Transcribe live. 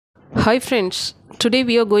Hi friends, today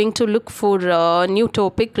we are going to look for a new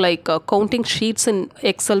topic like counting sheets in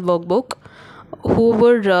Excel workbook.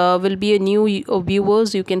 Whoever will be a new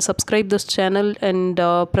viewers, you can subscribe this channel and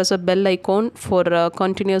press a bell icon for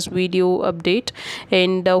continuous video update.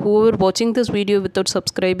 And whoever watching this video without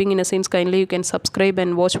subscribing, in a sense, kindly you can subscribe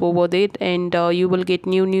and watch over there, and you will get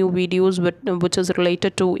new videos which is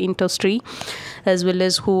related to industry, as well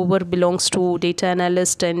as whoever belongs to data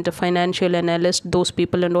analyst and financial analyst, those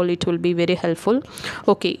people and all. It will be very helpful.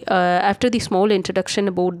 Okay, after the small introduction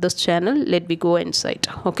about this channel, let me go inside.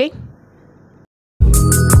 Okay.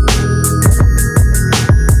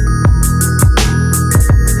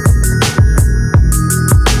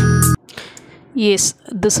 Yes,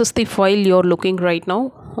 this is the file you're looking right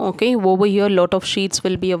now. Okay, over here lot of sheets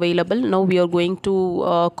will be available. Now we are going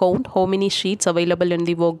to count how many sheets available in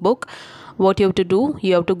the workbook. What you have to do,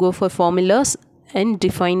 you have to go for formulas and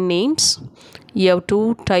define names. You have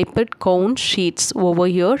to type it count sheets over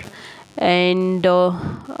here, and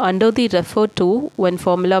under the refer to, one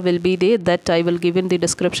formula will be there that I will give in the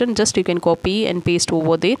description. Just you can copy and paste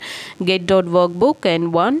over there, GET.WORKBOOK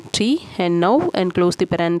and 1T, and now, and close the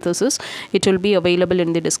parenthesis. It will be available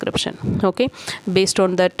in the description. Okay, based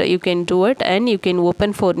on that you can do it, and you can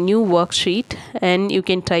open for new worksheet and you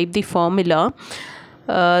can type the formula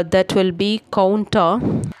that will be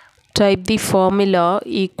COUNTA. Type the formula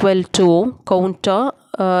equal to COUNTA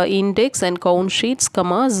index and count sheets,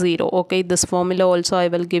 comma 0. Okay, this formula also I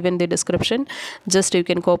will give in the description. Just you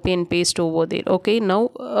can copy and paste over there. Okay, now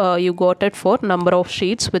you got it for number of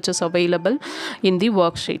sheets which is available in the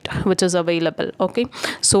worksheet, which is available. Okay,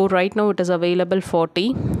 so right now it is available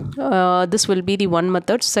 40. This will be the one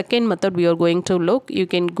method. Second method we are going to look, you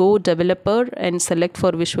can go developer and select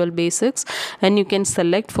for Visual Basics, and you can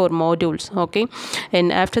select for modules. Okay,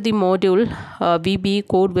 and after the module VBA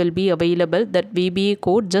code will be available. That VBA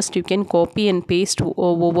code just you can copy and paste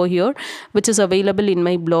over here, which is available in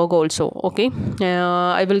my blog also. Okay,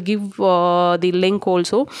 I will give the link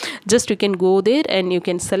also. Just you can go there and you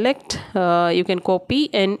can select, you can copy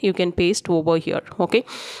and you can paste over here. Okay,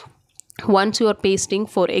 once you are pasting,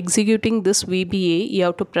 for executing this VBA you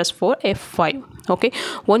have to press for F5. Okay,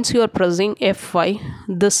 once you are pressing F5,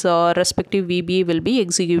 this respective VBA will be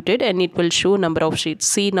executed and it will show number of sheets.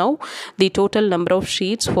 See, now the total number of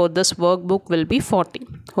sheets for this workbook will be 40.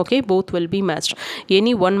 Okay, both will be matched.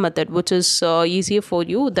 Any one method which is easier for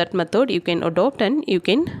you, that method you can adopt and you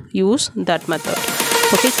can use that method.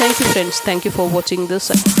 Okay, thank you friends, thank you for watching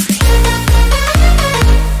this.